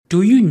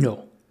Do you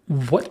know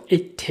what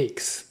it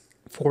takes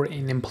for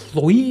an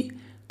employee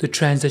to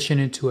transition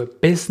into a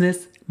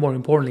business, more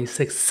importantly,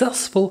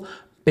 successful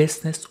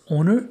business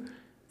owner?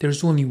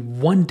 There's only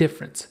one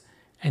difference,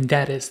 and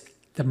that is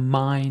the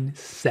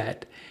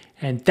mindset.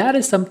 And that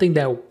is something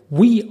that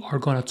we are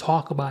going to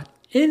talk about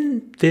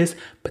in this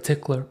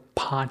particular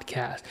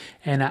podcast.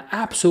 And I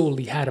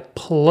absolutely had a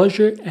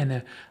pleasure and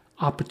an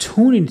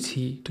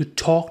opportunity to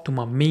talk to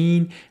my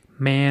main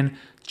man,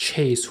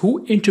 Chase,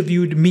 who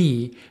interviewed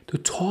me to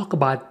talk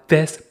about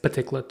this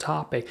particular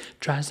topic,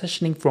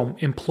 transitioning from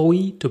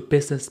employee to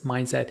business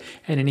mindset.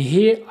 And in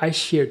here, I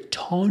share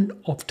ton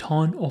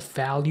of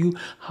value,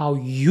 how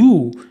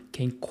you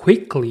can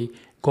quickly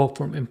go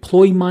from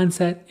employee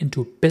mindset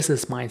into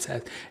business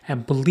mindset.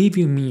 And believe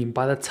you me,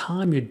 by the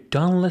time you're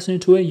done listening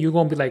to it, you're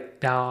going to be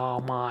like, oh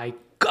my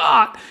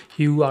God,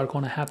 you are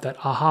going to have that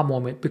aha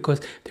moment,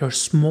 because there are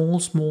small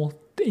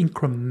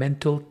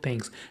incremental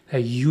things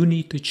that you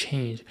need to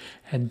change.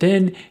 And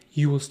then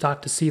you will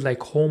start to see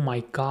like, oh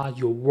my God,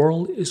 your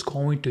world is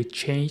going to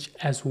change,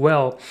 as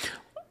well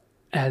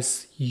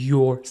as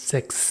your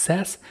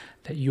success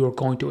that you're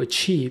going to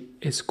achieve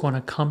is going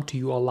to come to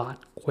you a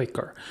lot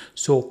quicker.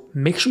 So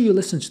make sure you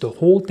listen to the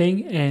whole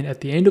thing. And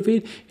at the end of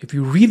it, if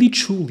you really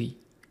truly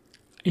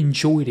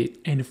enjoyed it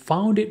and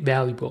found it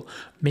valuable,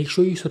 make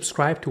sure you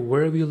subscribe to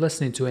wherever you're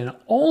listening to. And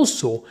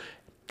also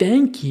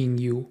thanking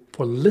you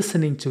for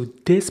listening to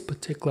this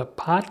particular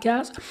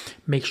podcast.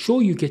 Make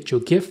sure you get your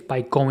gift by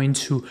going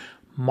to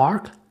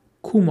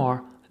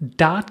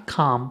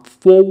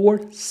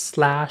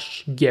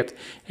markkumar.com/gift.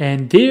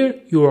 And there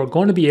you are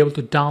going to be able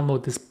to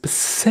download this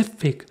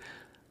specific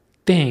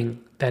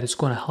thing that is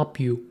going to help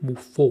you move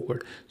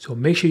forward. So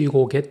make sure you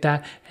go get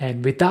that.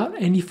 And without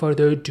any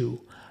further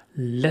ado,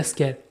 let's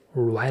get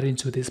right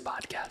into this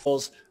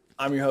podcast.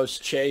 I'm your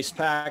host, Chase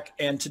Pack,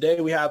 and today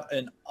we have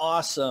an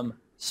awesome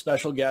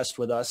special guest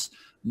with us,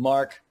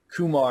 Mark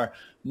Kumar.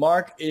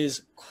 Mark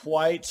is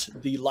quite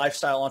the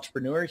lifestyle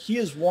entrepreneur. He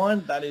is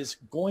one that is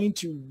going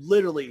to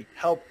literally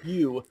help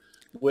you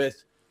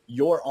with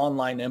your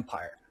online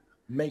empire.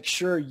 Make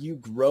sure you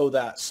grow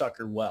that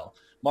sucker well.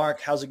 Mark,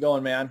 how's it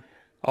going, man?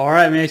 All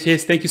right, man,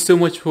 Chase, thank you so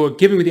much for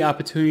giving me the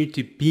opportunity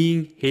to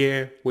be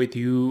here with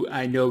you.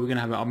 I know we're going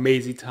to have an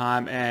amazing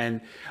time, and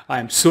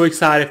I'm so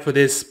excited for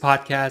this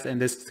podcast and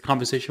this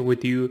conversation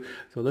with you.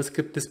 So let's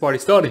get this party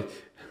started.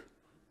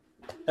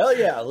 Hell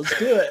yeah, let's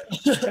do it.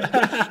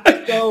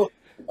 So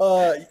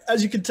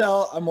as you can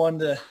tell, I'm one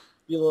to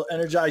be a little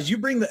energized. You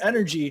bring the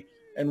energy,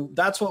 and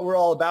that's what we're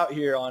all about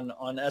here on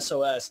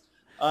SOS.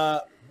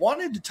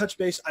 Wanted to touch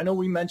base. I know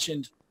we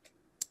mentioned,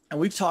 and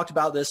we've talked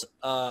about this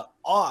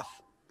off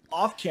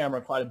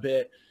camera quite a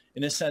bit,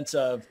 in a sense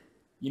of,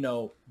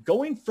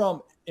 going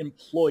from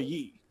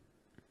employee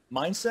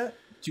mindset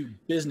to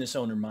business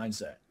owner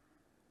mindset.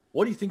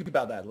 What do you think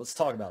about that? Let's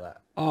talk about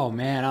that. Oh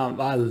man,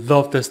 I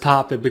love this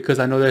topic, because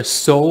I know there's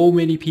so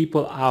many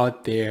people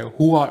out there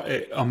who are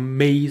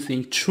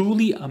amazing,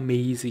 truly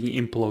amazing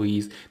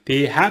employees.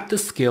 They have the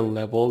skill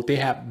level, they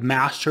have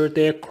mastered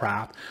their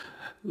craft,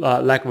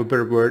 lack of a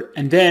better word,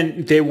 and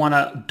then they want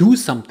to do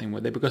something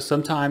with it, because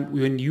sometimes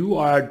when you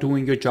are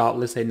doing your job,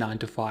 let's say 9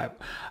 to 5,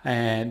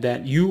 and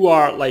then you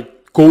are like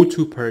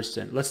go-to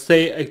person. Let's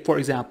say, for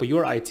example,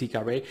 you're an IT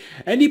guy, right?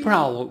 Any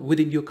problem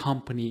within your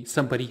company,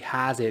 somebody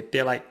has it.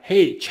 They're like,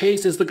 hey,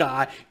 Chase is the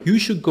guy you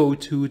should go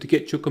to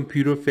get your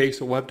computer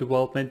fixed or web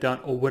development done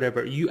or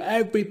whatever.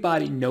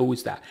 Everybody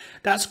knows that.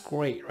 That's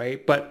great,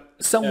 right? But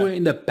somewhere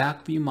in the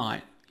back of your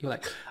mind, you're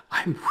like,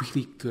 I'm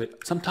really good.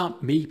 Sometimes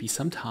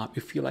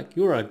you feel like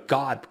you're a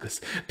god, because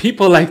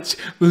people like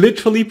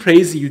literally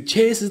praise you.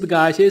 Chase is the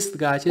guy,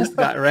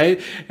 right?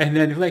 And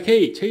then you're like,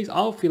 hey, Chase,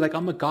 I feel like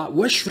I'm a god.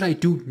 What should I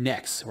do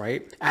next,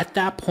 right? At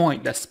that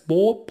point, that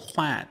small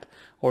plant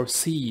or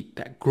seed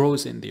that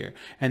grows in there.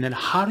 And then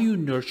how do you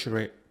nurture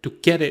it to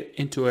get it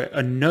into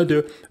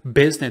another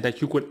business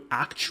that you could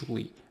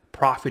actually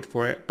profit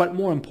for it? But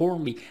more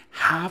importantly,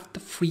 have the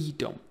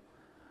freedom.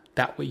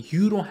 That way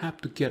you don't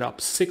have to get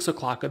up 6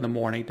 o'clock in the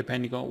morning,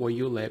 depending on where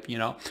you live,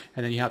 and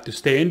then you have to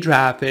stay in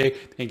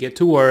traffic and get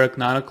to work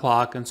 9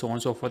 o'clock and so on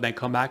and so forth, then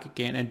come back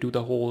again and do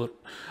the whole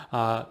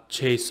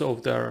chase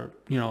of the,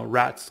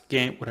 rats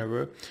game,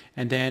 whatever.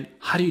 And then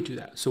how do you do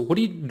that? So what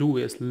you do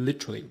is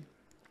literally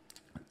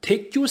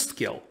take your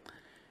skill,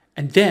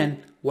 and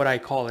then what I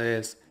call it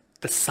is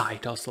the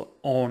side hustle.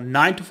 On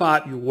 9 to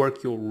 5, you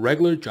work your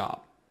regular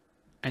job.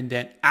 And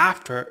then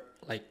after,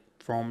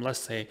 from let's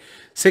say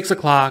 6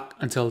 o'clock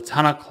until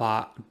 10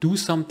 o'clock, do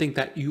something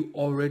that you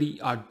already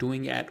are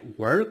doing at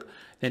work.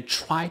 Then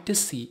try to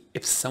see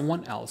if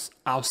someone else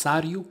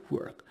outside of your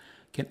work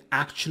can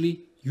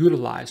actually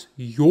utilize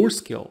your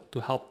skill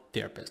to help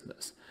their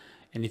business.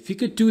 And if you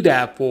could do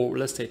that for,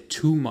 let's say,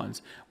 2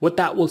 months, what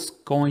that was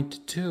going to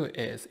do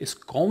is it's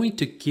going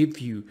to give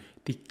you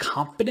the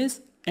confidence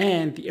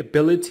and the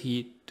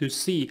ability to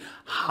see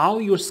how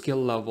your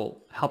skill level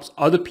helps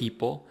other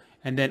people,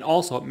 and then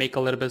also make a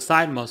little bit of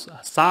side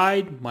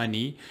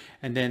money,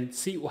 and then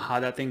see how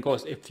that thing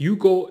goes. If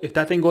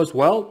that thing goes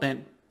well,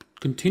 then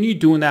Continue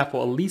doing that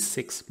for at least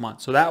 6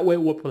 months. So that way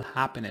what will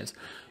happen is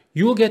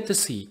you'll get to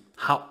see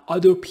how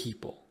other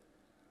people,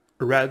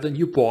 rather than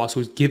your boss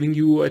who's giving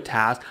you a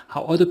task,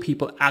 how other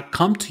people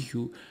come to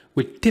you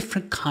with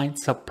different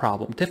kinds of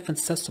problems, different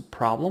sets of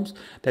problems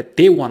that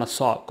they want to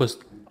solve. Because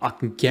I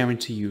can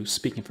guarantee you,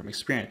 speaking from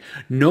experience,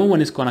 no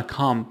one is going to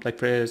come, like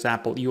for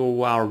example,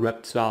 you are a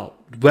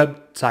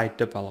website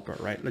developer,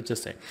 right? Let's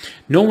just say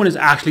no one is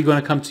actually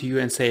going to come to you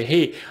and say,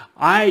 hey,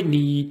 I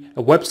need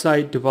a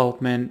website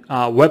development,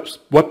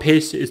 web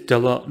page is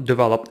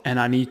developed and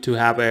I need to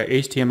have a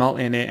HTML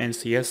in it and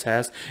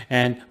CSS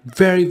and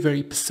very,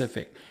 very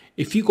specific.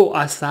 If you go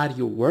outside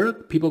your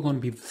work, people are going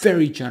to be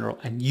very general,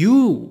 and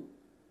you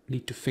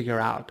need to figure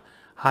out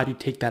how to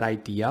take that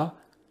idea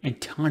and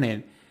turn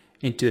it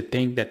into the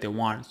thing that they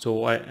want.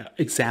 So an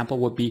example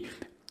would be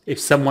if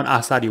someone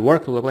outside your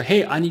work will be like,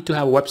 hey, I need to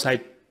have a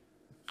website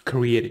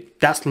created.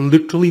 That's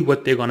literally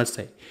what they're going to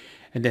say.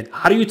 And then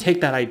how do you take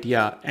that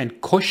idea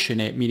and question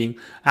it, meaning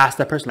ask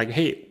that person like,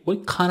 hey,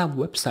 what kind of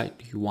website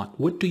do you want?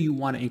 What do you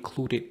want to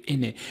include it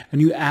in it?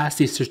 And you ask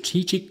a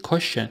strategic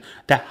question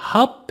that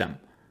help them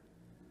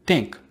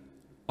think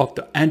of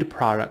the end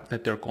product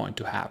that they're going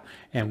to have.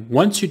 And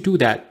once you do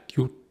that,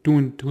 you're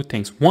doing two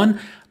things. One,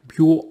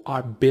 you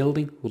are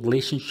building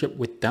relationship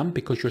with them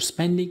because you're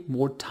spending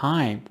more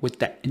time with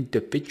that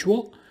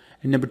individual.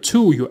 And number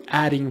two, you're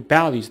adding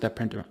values to that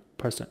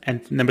person.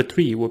 And number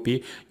three would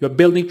be you're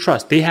building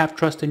trust. They have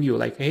trust in you.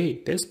 Like,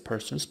 hey, this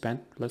person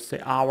spent, let's say,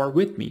 an hour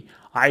with me.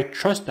 I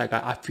trust that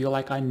guy. I feel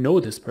like I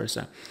know this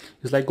person.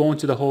 It's like going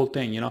to the whole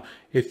thing, you know.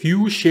 If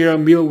you share a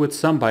meal with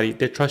somebody,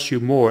 they trust you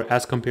more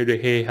as compared to,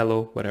 hey,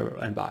 hello, whatever,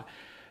 and bye.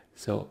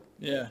 So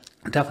yeah,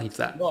 definitely it's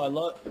that.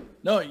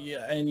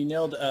 Yeah, and you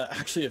nailed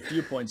actually a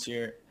few points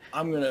here.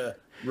 I'm gonna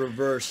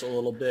reverse a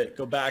little bit,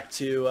 go back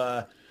to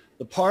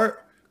the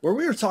part where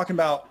we were talking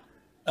about,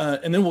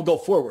 and then we'll go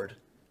forward.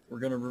 We're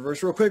gonna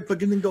reverse real quick, but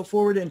then go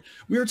forward, and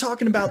we were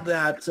talking about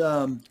that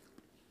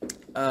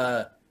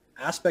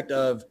aspect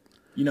of,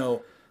 you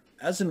know,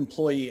 as an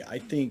employee, I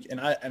think,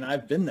 and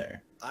I've been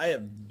there. I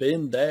have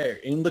been there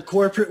in the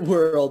corporate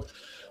world,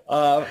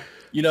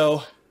 you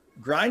know,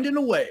 grinding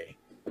away.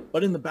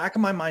 But in the back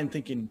of my mind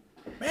thinking,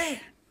 man,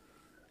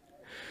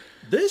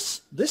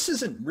 this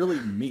isn't really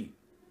me.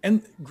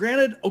 And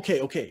granted,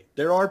 okay,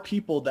 there are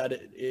people that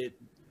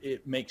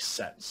it makes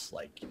sense.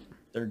 Like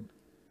they're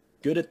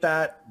good at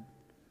that.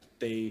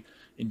 They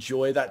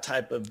enjoy that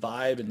type of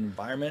vibe and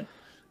environment.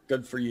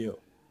 Good for you.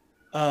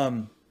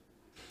 But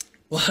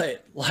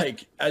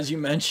like, as you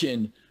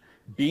mentioned,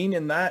 being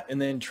in that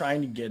and then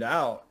trying to get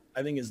out,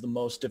 I think is the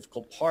most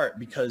difficult part,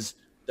 because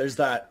there's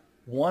that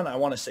one, I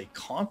want to say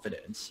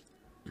confidence.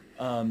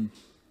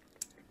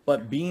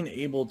 But being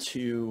able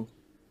to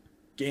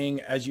gain,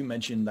 as you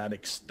mentioned, that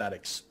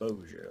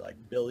exposure, like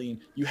building,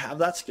 you have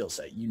that skill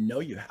set, you know,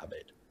 you have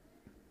it,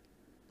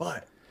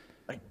 but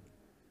like,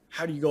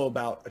 how do you go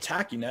about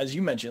attacking? As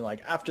you mentioned,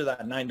 like after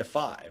that 9 to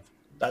 5,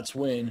 that's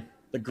when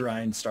the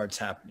grind starts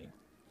happening,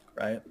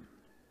 right?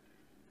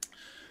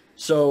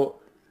 So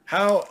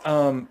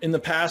how, in the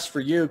past for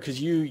you, cause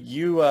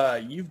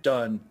you've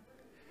done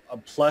a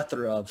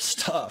plethora of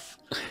stuff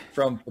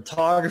from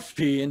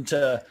photography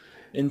into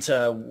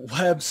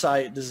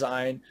website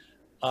design,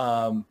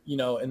 you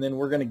know, and then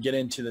we're going to get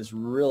into this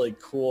really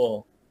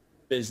cool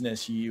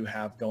business you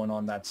have going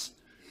on. That's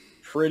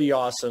pretty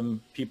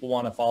awesome. People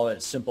want to follow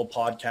it. Simple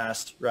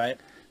Podcast, right?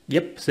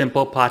 Yep.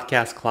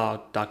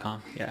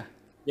 Simplepodcastcloud.com. Yeah.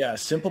 Yeah.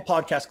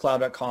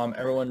 Simplepodcastcloud.com.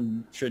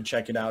 Everyone should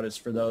check it out. It's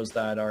for those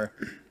that are,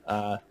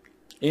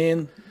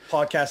 in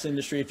podcast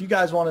industry. If you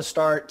guys want to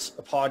start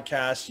a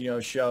podcast, you know,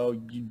 show,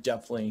 you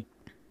definitely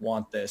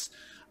want this.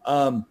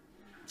 And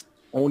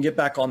we'll get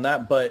back on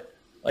that, but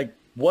like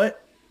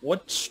what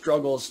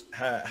struggles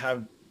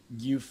have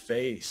you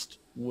faced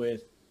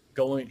with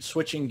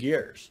switching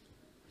gears,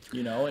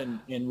 you know,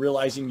 and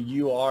realizing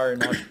you are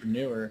an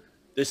entrepreneur,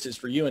 this is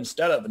for you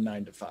instead of a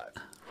 9 to 5.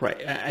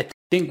 Right. I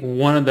think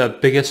one of the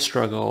biggest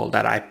struggle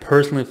that I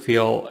personally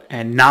feel,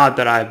 and now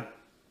that I've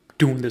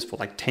doing this for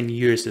like 10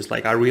 years, is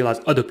like I realize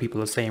other people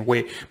are the same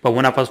way. But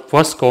when I was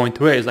first going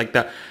through it, it's like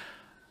the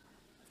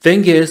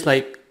thing is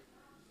like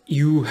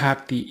you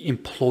have the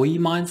employee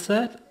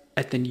mindset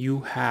and then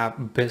you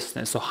have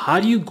business. So how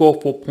do you go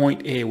for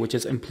point A, which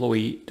is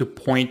employee, to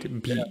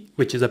point B,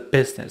 which is a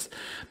business?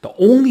 The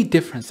only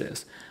difference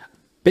is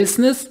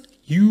business,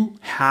 you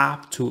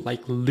have to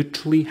like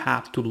literally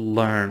have to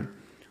learn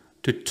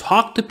to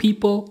talk to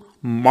people,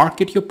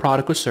 market your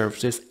product or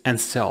services,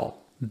 and sell.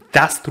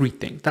 That's 3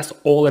 things. That's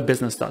all a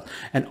business does.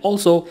 And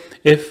also,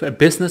 if a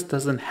business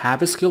doesn't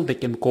have a skill, they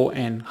can go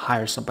and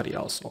hire somebody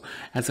else. So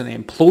as an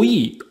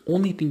employee, the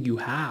only thing you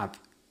have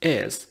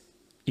is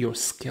your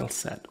skill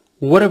set,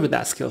 whatever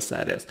that skill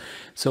set is.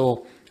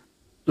 So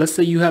let's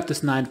say you have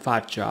this 9 to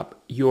 5 job.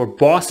 Your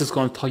boss is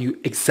going to tell you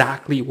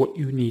exactly what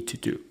you need to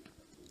do.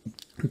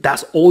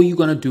 That's all you're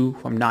going to do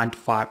from 9 to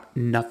 5,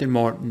 nothing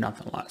more,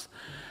 nothing less.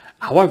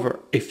 However,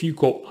 if you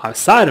go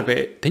outside of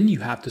it, then you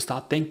have to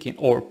start thinking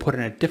or put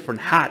in a different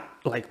hat,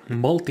 like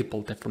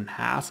multiple different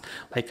hats.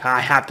 Like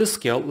I have this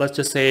skill. Let's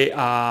just say,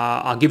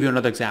 I'll give you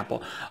another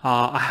example.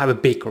 I have a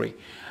bakery.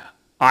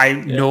 I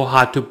Yeah. know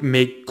how to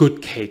make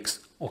good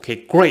cakes. Okay,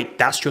 great.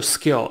 That's your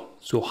skill.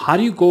 So how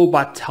do you go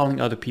about telling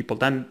other people?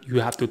 Then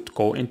you have to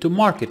go into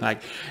marketing.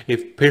 Like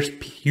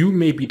if you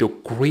may be the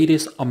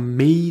greatest,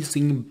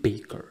 amazing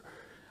baker,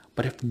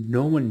 but if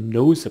no one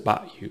knows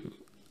about you,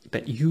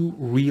 then you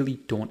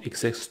really don't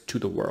exist to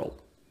the world.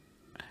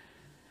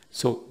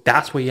 So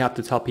that's where you have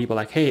to tell people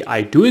like, hey,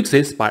 I do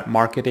exist by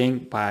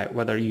marketing, by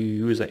whether you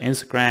use an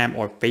Instagram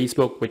or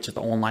Facebook, which is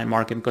the online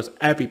marketing, because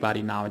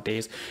everybody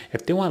nowadays,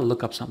 if they want to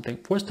look up something,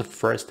 what's the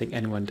first thing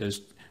anyone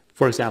does?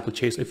 For example,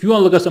 Chase, if you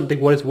want to look up something,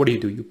 what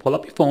do? You pull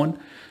up your phone,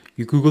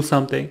 you Google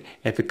something,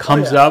 if it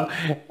comes up,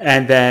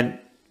 and then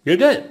you're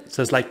good.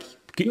 So it's like,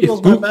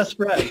 Google's my best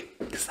friend.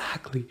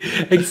 Exactly.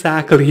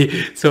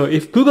 So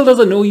if Google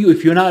doesn't know you,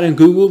 if you're not in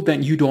Google,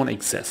 then you don't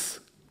exist.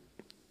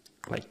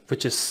 Like,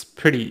 which is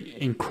pretty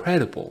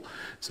incredible.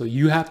 So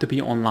you have to be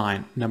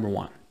online, number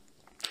one.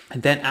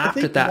 And then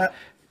after that,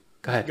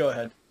 go ahead. Go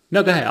ahead.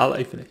 No, go ahead. I'll let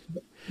you finish.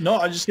 No,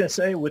 I was just gonna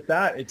say with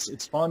that,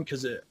 it's fun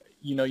because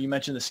you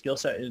mentioned the skill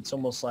set. It's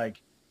almost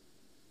like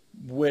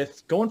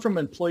with going from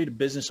employee to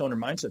business owner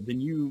mindset, then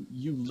you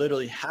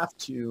literally have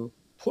to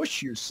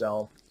push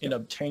yourself in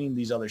obtaining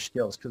these other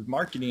skills, because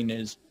marketing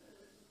is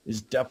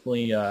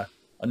definitely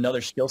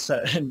another skill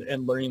set,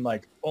 and learning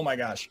like, oh my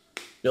gosh,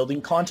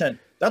 building content.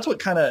 That's what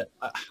kind of,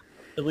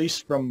 at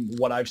least from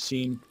what I've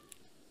seen,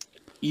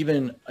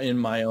 even in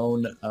my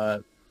own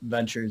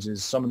ventures,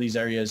 is some of these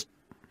areas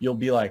you'll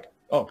be like,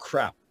 oh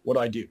crap, what do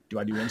I do? Do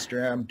I do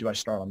Instagram? Do I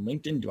start on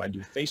LinkedIn? Do I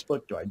do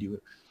Facebook? Do I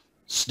do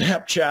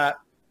Snapchat?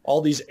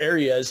 All these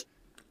areas.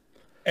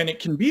 And it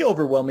can be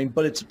overwhelming,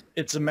 but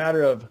it's a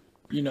matter of,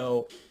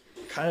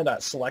 kind of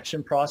that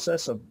selection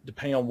process of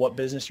depending on what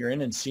business you're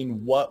in and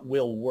seeing what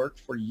will work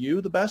for you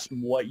the best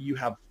and what you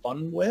have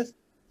fun with.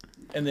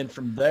 And then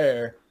from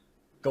there,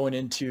 going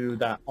into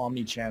that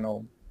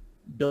omni-channel,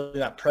 building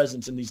that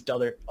presence in these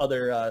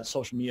other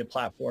social media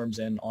platforms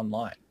and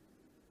online.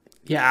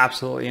 Yeah,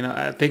 absolutely.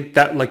 I think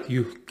that like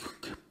you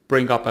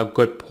bring up a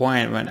good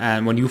point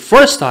when you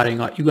first starting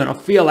out, you're going to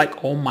feel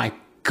like, oh my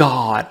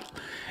God,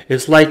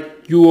 it's like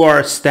you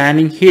are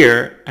standing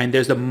here and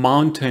there's a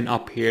mountain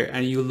up here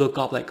and you look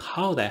up like,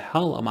 how the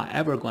hell am I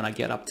ever going to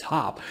get up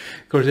top?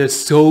 Because there's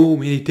so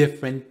many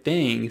different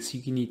things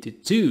you need to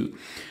do.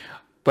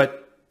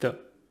 But the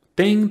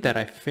thing that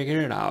I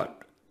figured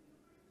out,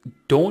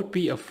 don't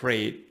be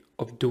afraid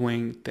of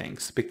doing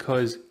things,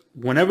 because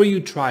whenever you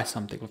try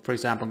something, for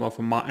example, go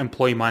from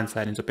employee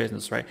mindset into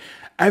business, right?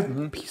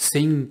 Every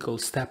single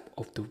step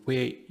of the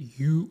way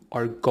you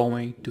are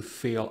going to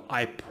fail.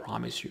 I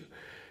promise you.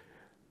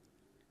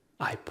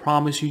 I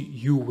promise you,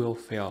 you will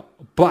fail.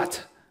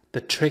 But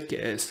the trick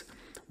is,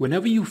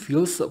 whenever you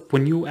feel,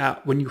 when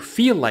you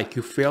feel like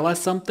you fail at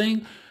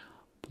something,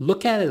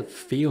 look at a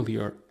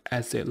failure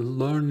as a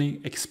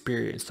learning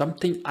experience,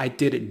 something I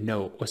didn't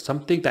know, or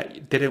something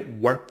that didn't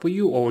work for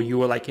you, or you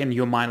were like in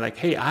your mind like,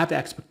 hey, I have the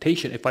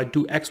expectation if I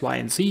do X, Y,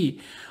 and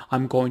Z,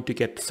 I'm going to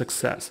get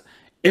success.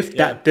 If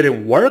that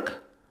didn't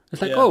work,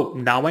 it's like, oh,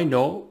 now I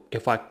know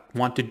if I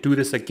want to do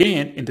this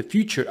again in the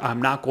future,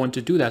 I'm not going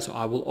to do that, so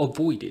I will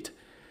avoid it.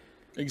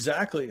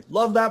 Exactly.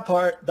 Love that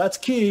part. That's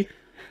key,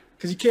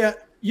 because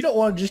you don't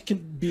want to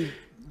just be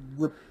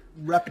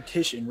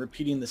repetition,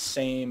 repeating the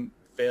same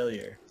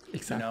failure.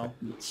 Exactly.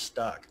 It's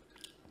stuck.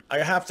 I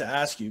have to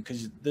ask you,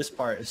 because this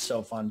part is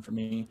so fun for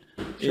me,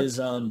 is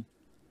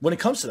when it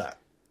comes to that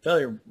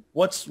failure,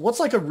 what's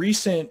like a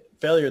recent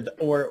failure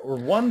or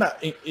one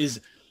that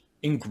is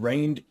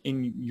ingrained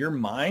in your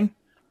mind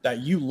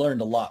that you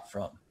learned a lot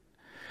from?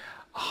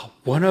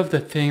 One of the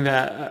things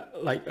that,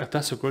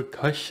 that's a good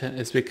question,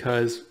 is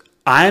because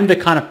I am the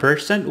kind of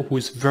person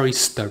who's very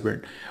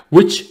stubborn,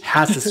 which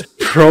has its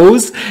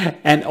pros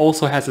and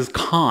also has its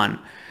con.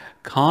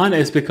 Con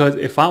is because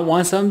if I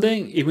want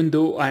something, even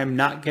though I'm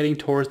not getting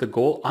towards the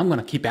goal, I'm going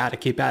to keep at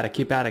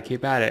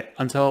it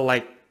until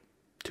like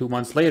 2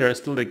 months later, I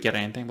still didn't get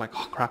anything. Like,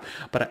 oh crap.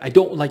 But I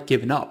don't like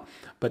giving up.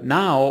 But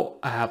now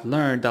I have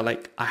learned that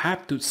like I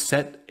have to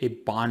set a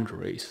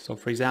boundary. So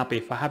for example,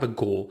 if I have a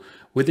goal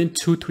within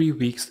 2-3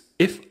 weeks,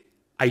 if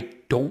I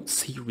don't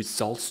see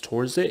results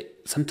towards it,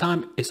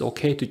 sometimes it's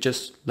okay to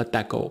just let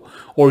that go.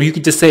 Or you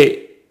could just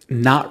say,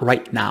 not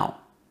right now.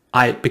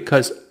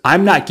 Because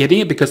I'm not getting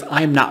it, because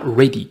I'm not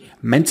ready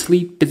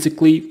mentally,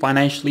 physically,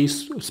 financially,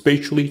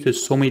 spiritually.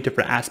 There's so many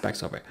different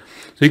aspects of it.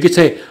 So you could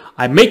say,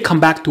 I may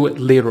come back to it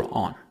later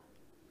on.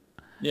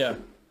 Yeah.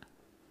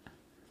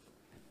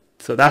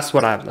 So that's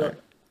what I've learned.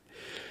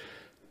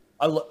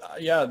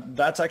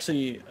 That's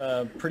actually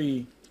a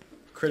pretty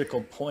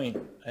critical point.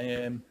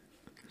 And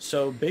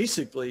so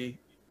basically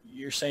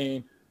you're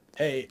saying,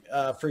 hey,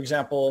 for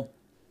example,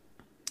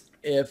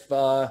 if,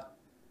 I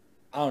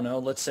don't know,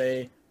 let's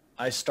say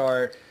I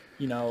start,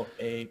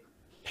 a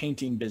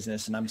painting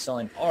business and I'm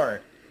selling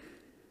art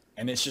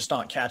and it's just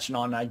not catching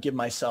on. And I give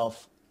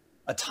myself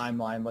a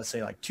timeline, let's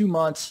say like 2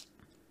 months.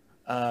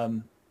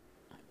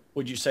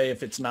 would you say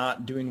if it's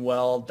not doing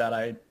well that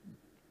I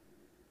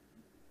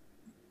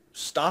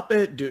stop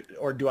it,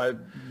 or do I,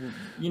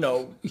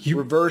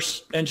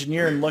 reverse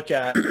engineer and look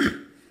at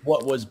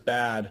what was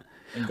bad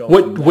and go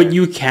what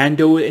you can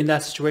do in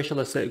that situation?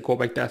 Let's say go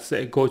back, that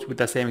it goes with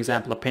the same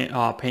example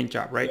of paint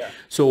job, right? Yeah.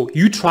 So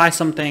you try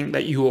something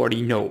that you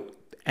already know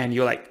and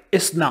you're like,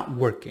 it's not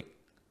working.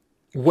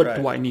 What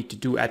do I need to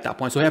do at that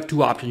point? So you have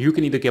two options. You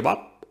can either give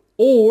up,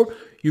 or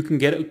you can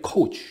get a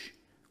coach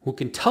who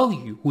can tell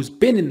you, who's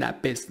been in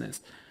that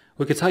business,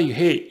 who can tell you,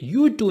 hey,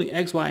 you're doing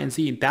X, Y, and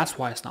Z, and that's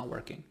why it's not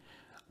working.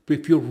 But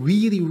if you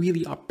really,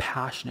 really are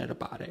passionate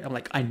about it, I'm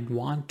like, I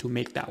want to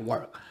make that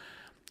work.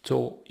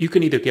 So you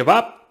can either give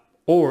up,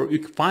 or you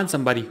can find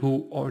somebody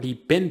who already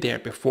been there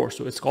before.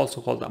 So it's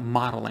also called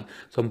modeling.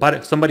 So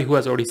somebody who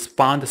has already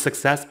found the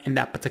success in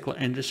that particular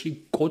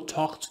industry, go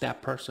talk to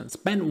that person.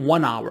 Spend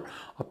 1 hour.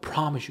 I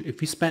promise you,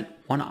 if you spend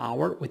 1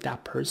 hour with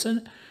that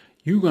person,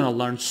 you're going to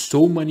learn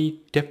so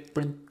many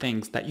different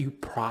things that you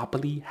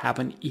probably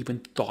haven't even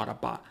thought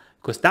about.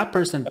 Because that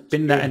person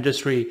been in that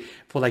industry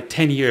for like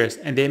 10 years,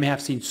 and they may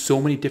have seen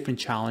so many different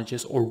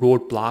challenges or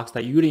roadblocks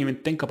that you didn't even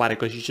think about it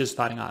because you're just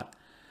starting out.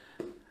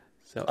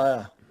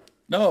 So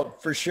no,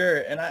 for sure.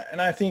 And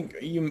I think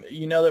you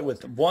nailed it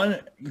with one,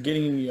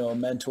 getting, a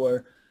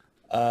mentor.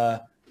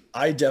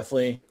 I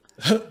definitely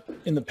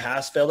in the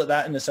past failed at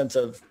that, in the sense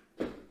of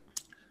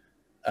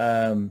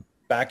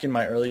back in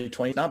my early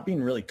 20s, not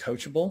being really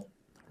coachable.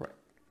 Right.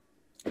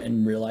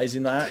 And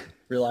realizing, man,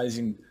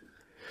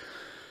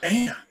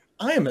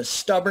 I am a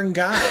stubborn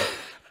guy,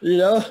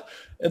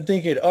 and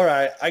thinking, all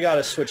right, I got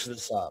to switch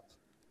this up.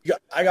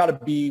 I got to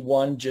be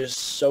one, just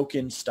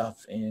soaking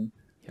stuff in,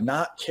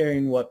 not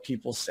caring what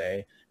people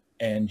say,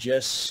 and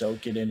just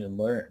soak it in and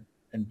learn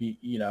and be,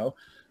 and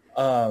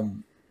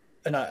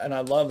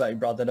I love that you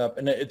brought that up.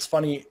 And it's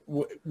funny,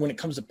 when it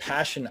comes to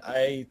passion,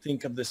 I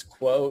think of this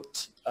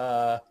quote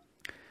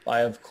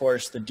by, of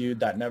course, the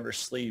dude that never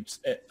sleeps,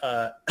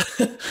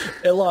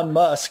 Elon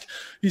Musk.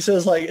 He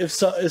says, like, if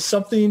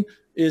something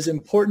is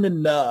important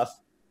enough,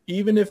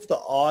 even if the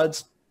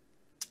odds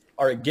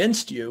are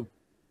against you,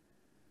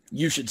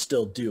 you should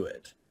still do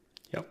it.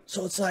 Yep.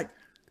 So it's like,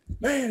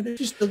 man, if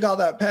you still got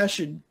that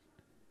passion,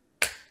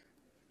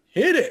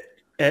 hit it.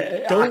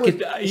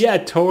 Totally.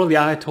 I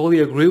totally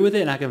agree with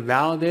it, and I can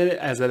validate it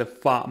as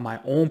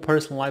my own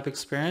personal life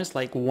experience.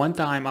 Like, one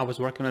time I was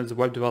working on this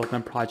web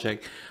development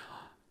project,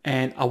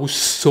 and I was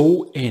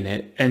so in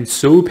it and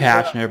so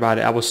passionate about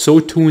it. I was so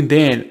tuned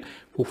in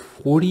for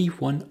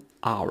 41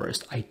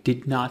 hours. I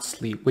did not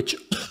sleep, which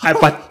I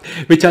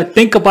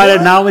think about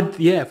it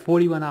now.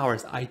 41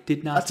 hours. I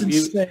did not sleep.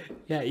 Insane.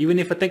 Yeah, even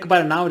if I think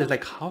about it now, it's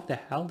like, how the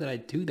hell did I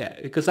do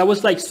that? Because I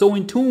was like so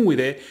in tune with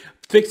it,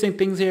 fixing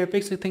things here,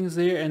 fixing things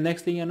there, and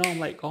next thing you know, I'm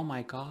like, oh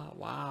my God,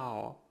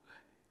 wow.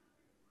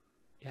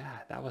 Yeah,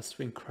 that was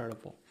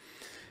incredible.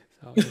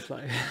 So it's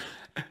like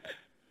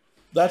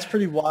that's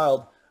pretty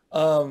wild.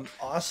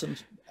 Awesome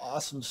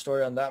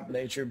story on that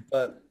nature.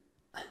 But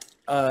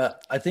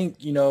I think,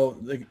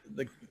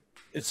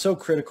 it's so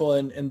critical,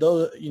 and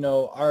those,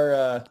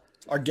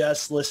 our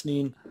guests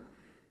listening,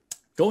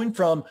 going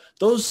from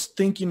those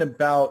thinking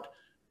about,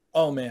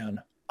 oh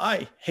man,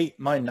 I hate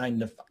my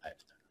 9 to 5.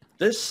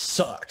 This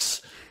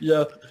sucks.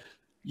 You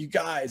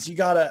guys,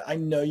 I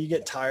know you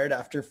get tired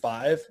after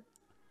 5.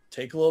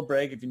 Take a little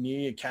break if you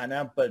need a cat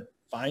nap, but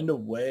find a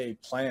way,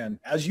 plan.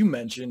 As you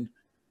mentioned,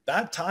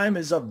 that time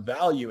is of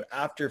value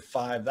after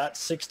 5. That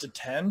 6 to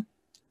 10,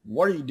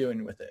 what are you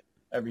doing with it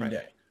every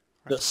day?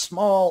 The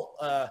small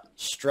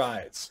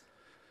strides,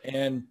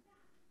 and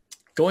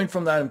going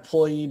from that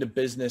employee to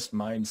business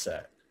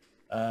mindset.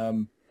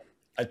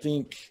 I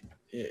think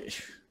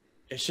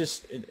it's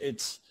just,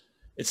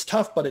 it's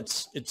tough, but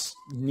it's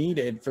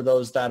needed for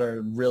those that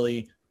are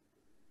really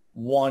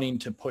wanting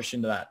to push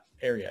into that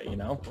area,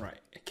 Right.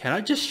 Can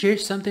I just share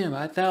something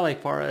about that?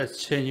 Like, far as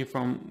changing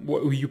from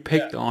what you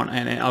picked on,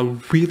 and I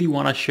really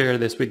want to share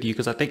this with you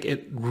because I think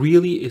it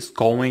really is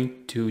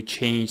going to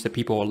change the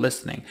people who are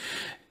listening.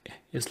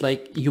 It's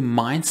like your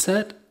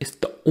mindset is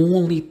the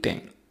only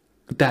thing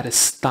that is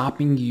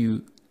stopping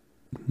you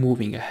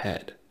moving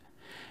ahead.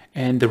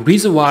 And the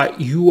reason why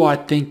you are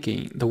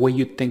thinking the way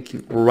you're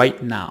thinking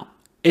right now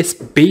is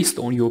based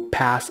on your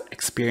past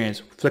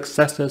experience,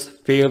 successes,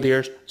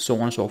 failures, so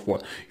on and so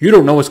forth. You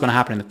don't know what's going to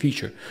happen in the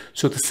future.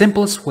 So the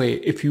simplest way,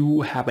 if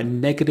you have a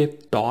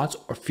negative thoughts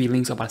or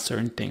feelings about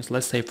certain things,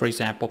 let's say, for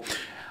example,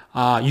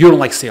 you don't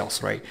like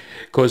sales, right?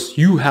 Because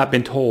you have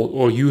been told,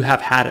 or you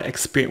have had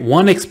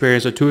one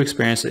experience or two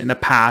experiences in the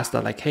past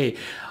that, like, hey,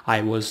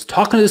 I was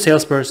talking to the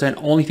salesperson.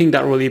 Only thing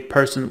that really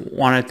person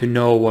wanted to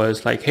know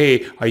was like,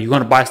 hey, are you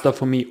going to buy stuff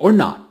from me or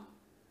not?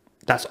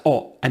 That's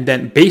all. And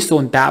then based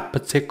on that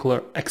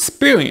particular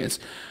experience,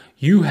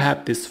 you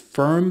have this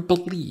firm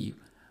belief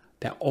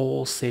that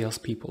all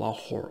salespeople are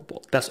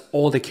horrible. That's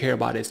all they care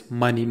about is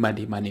money,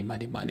 money, money,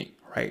 money, money,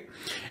 right?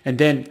 And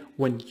then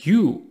when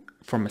you,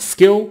 from a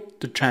skill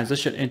to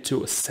transition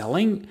into a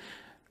selling,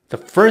 the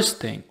first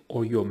thing,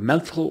 or your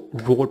mental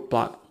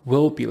roadblock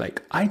will be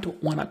like, I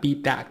don't want to be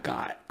that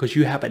guy, because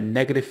you have a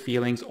negative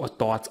feelings or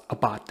thoughts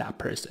about that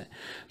person.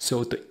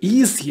 So the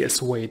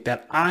easiest way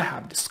that I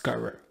have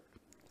discovered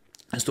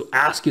is to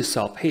ask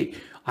yourself, hey,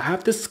 I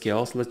have the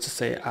skills. Let's just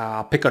say,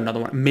 pick another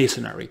one,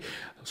 masonry.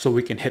 So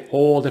we can hit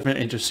all different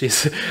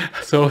industries.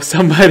 So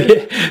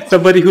somebody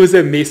who's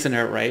a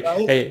masonry, right?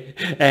 Hey,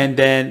 and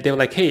then they were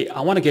like, hey,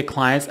 I want to get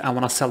clients. I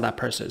want to sell that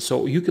person.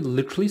 So you could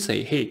literally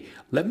say, hey,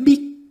 let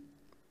me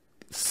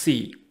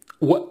see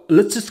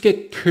let's just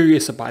get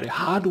curious about it.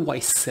 How do I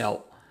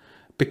sell?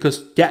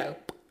 Because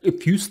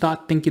if you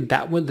start thinking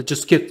that way,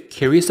 just get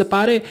curious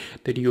about it,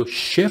 then your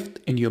shift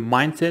in your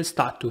mindset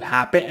start to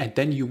happen, and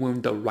then you move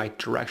in the right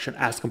direction,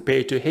 as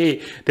compared to,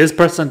 hey, this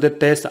person did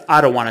this,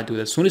 I don't want to do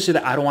this. As soon as you say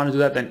that I don't want to do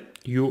that, then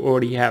you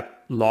already have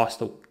lost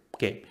the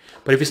game.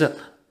 But if you say,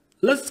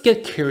 let's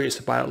get curious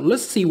about it,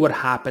 let's see what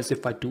happens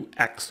if I do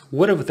X,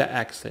 whatever the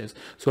X is.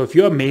 So if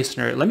you're a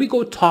masonry, let me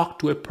go talk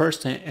to a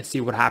person and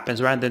see what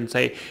happens, rather than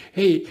say,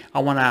 hey, I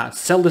want to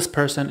sell this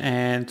person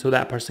and so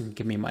that person can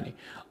give me money.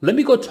 Let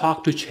me go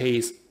talk to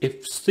Chase,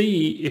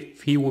 see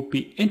if he would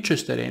be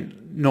interested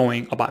in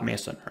knowing about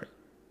masonry.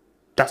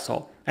 That's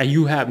all. And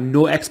you have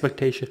no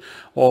expectation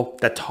of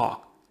the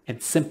talk. And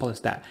simple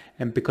as that.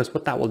 And because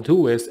what that will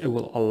do is it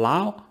will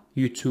allow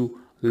you to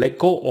let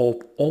go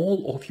of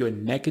all of your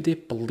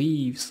negative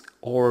beliefs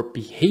or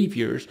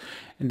behaviors.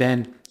 And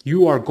then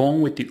you are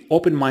going with the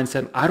open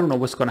mindset. I don't know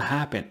what's going to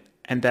happen.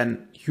 And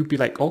then you'd be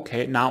like,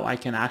 okay, now I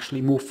can actually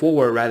move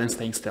forward rather than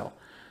staying still.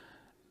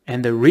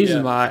 And the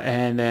reason why,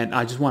 and then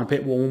I just want to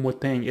pick one more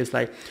thing, is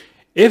like,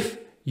 if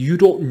you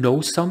don't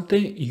know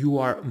something, you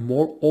are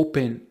more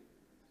open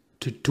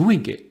to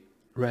doing it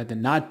rather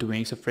than not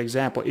doing. So for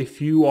example,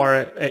 if you are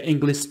an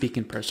English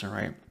speaking person,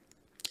 right?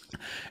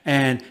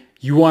 And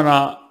you don't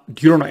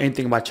know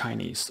anything about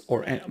Chinese,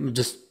 or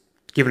just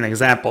give an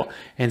example,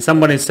 and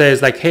somebody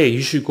says like, hey,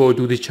 you should go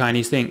do this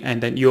Chinese thing.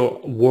 And then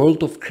your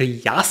world of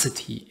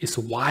curiosity is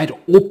wide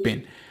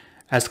open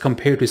as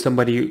compared to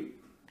somebody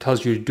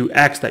tells you to do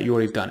X that you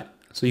already done it.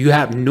 So you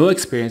have no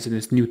experience in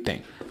this new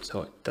thing.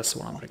 So that's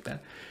what I'm like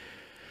that.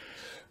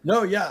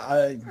 No,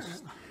 yeah,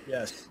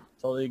 yes,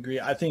 totally agree.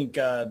 I think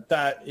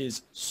that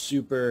is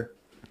super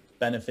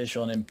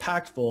beneficial and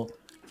impactful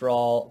for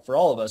all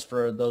of us,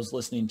 for those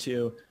listening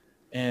too.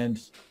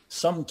 And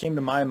something came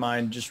to my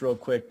mind just real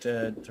quick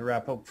to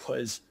wrap up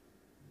was,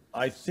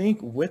 I think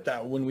with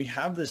that, when we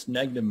have this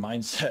negative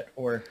mindset,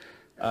 or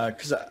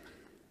because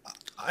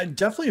I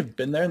definitely have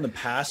been there in the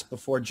past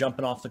before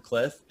jumping off the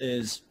cliff,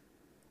 is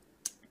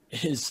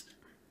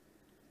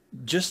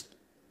just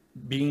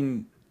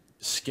being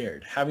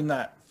scared, having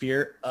that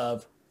fear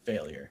of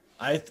failure.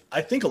 I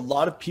think a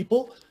lot of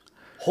people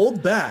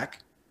hold back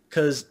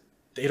because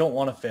they don't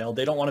want to fail.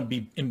 They don't want to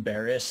be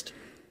embarrassed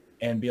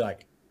and be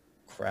like,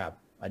 crap,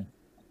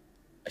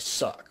 I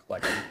suck.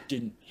 Like, I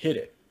didn't hit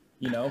it,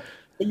 you know?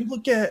 But you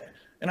look at,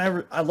 and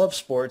I love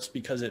sports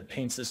because it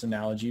paints this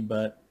analogy,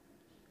 but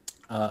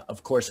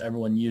of course,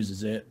 everyone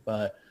uses it,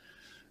 but,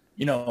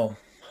 you know,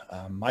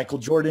 Michael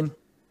Jordan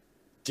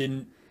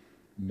didn't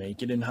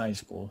make it in high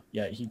school,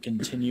 yet he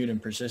continued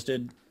and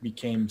persisted,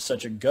 became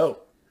such a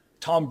GOAT.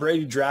 Tom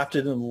Brady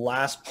drafted in the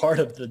last part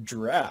of the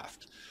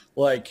draft.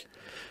 Like,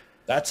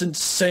 that's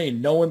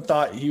insane. No one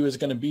thought he was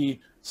going to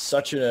be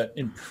such an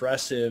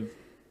impressive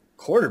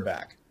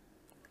quarterback,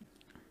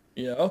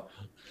 you know?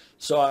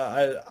 So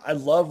I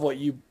love what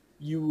you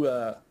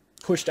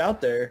pushed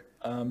out there.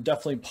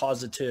 Definitely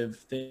positive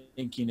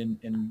thinking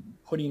and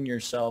putting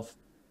yourself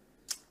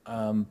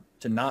to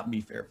not be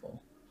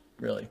fearful,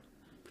 really.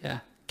 Yeah.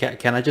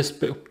 Can I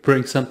just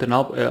bring something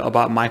up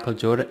about Michael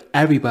Jordan?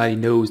 Everybody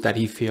knows that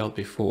he failed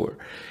before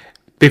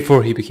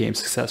he became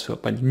successful,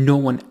 but no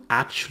one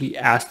actually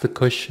asked the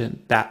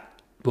question that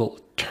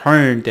will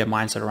turn their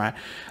mindset around.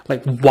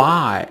 Like,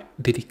 why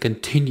did he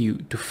continue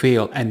to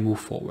fail and move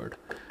forward?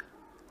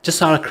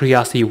 Just out of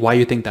curiosity, why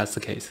you think that's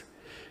the case?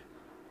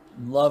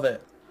 Love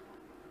it.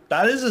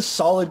 That is a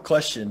solid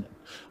question.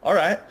 All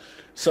right.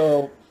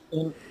 So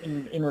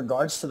in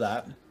regards to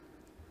that,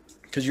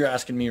 because you're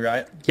asking me,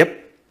 right? Yep.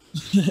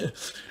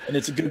 And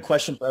it's a good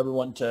question for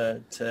everyone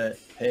to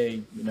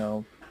hey, you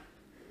know,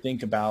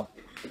 think about,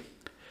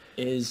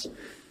 is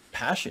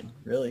passion,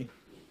 really.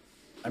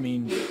 I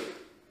mean,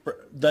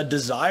 the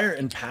desire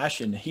and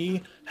passion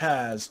he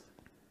has,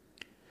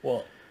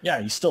 well,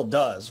 yeah, he still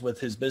does with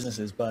his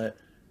businesses, but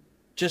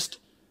just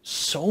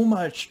so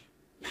much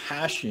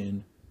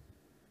passion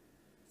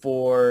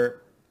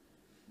for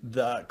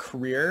the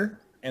career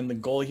and the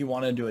goal he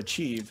wanted to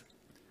achieve.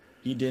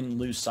 He didn't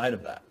lose sight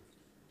of that.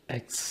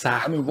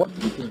 Exactly. I mean, what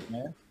do you think,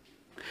 man?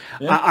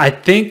 Yeah. I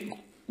think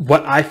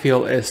what I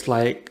feel is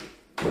like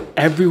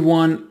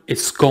everyone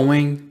is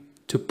going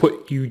to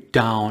put you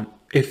down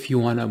if you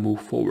want to move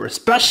forward,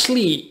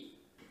 especially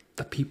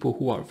the people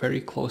who are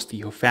very close to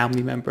your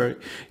family member,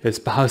 your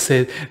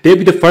spouses. They'll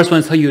be the first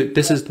ones to tell you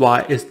this is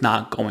why it's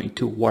not going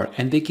to work.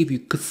 And they give you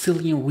a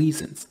gazillion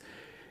reasons.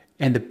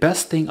 And the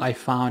best thing I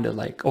found is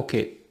like,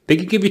 okay, they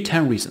can give you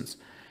 10 reasons.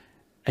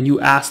 And you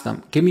ask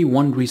them, give me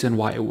one reason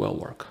why it will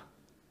work.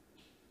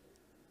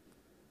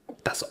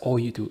 That's all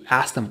you do.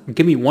 Ask them,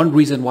 give me one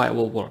reason why it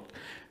will work.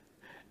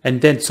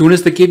 And then as soon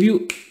as they give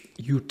you,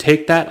 you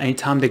take that.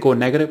 Anytime they go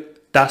negative,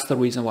 that's the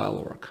reason why it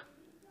will work.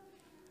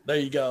 There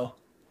you go.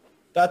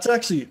 That's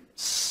actually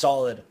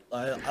solid.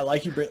 I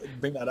like you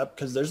bring that up,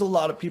 because there's a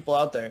lot of people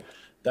out there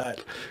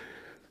that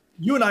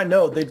you and I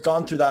know they've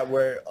gone through that,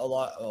 where a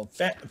lot of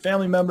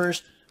family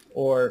members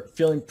or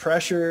feeling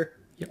pressure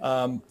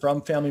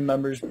from family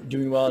members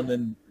doing well, and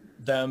then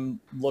them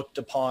looked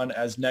upon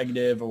as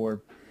negative,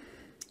 or,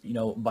 you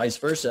know, vice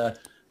versa.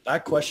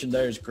 That question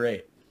there is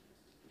great.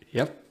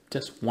 Yep.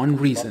 Just one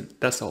reason.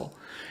 That's all.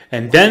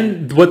 And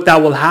then what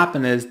that will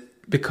happen is,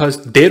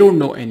 because they don't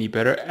know any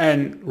better,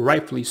 and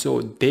rightfully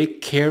so, they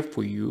care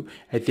for you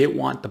and they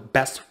want the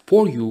best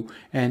for you.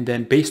 And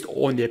then based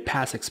on their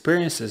past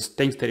experiences,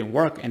 things didn't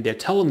work, and they're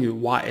telling you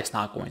why it's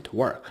not going to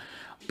work.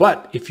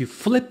 But if you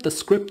flip the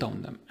script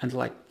on them and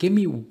like, give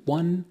me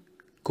one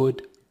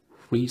good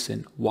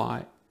reason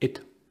why it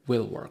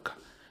will work,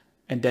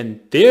 and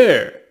then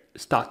they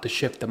start to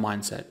shift the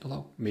mindset.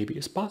 Oh, maybe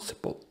it's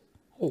possible.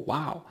 Oh,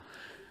 wow.